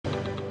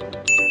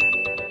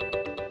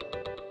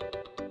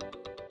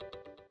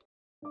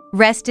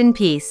Rest in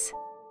peace.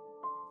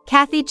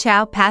 Kathy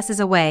Chow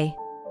passes away.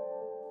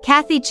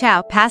 Kathy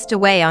Chow passed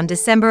away on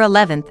December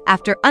 11th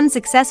after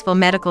unsuccessful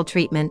medical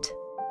treatment.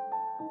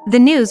 The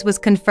news was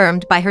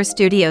confirmed by her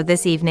studio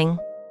this evening.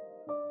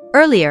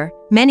 Earlier,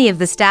 many of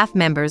the staff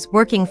members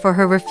working for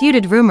her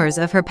refuted rumors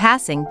of her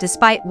passing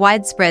despite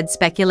widespread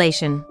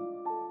speculation.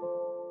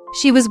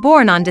 She was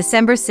born on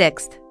December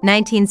 6,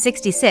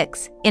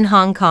 1966, in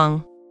Hong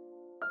Kong.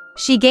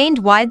 She gained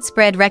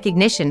widespread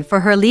recognition for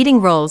her leading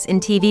roles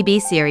in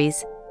TVB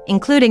series,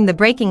 including The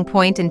Breaking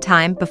Point and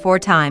Time Before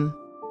Time.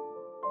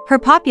 Her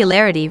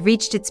popularity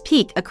reached its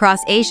peak across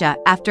Asia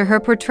after her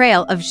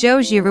portrayal of Zhou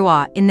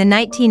Zhirua in the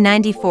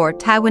 1994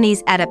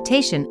 Taiwanese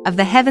adaptation of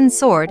The Heaven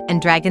Sword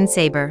and Dragon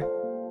Saber.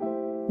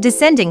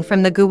 Descending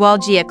from the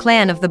Guoljia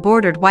clan of the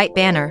bordered white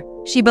banner,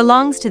 she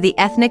belongs to the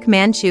ethnic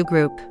Manchu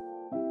group.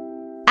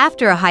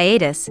 After a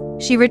hiatus,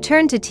 she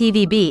returned to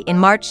TVB in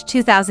March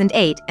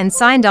 2008 and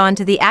signed on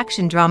to the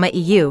action drama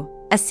EU,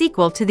 a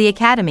sequel to The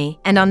Academy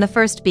and On the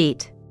First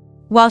Beat.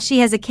 While she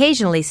has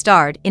occasionally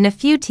starred in a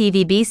few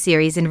TVB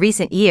series in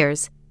recent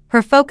years,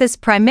 her focus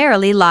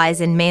primarily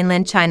lies in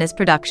mainland China's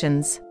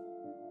productions.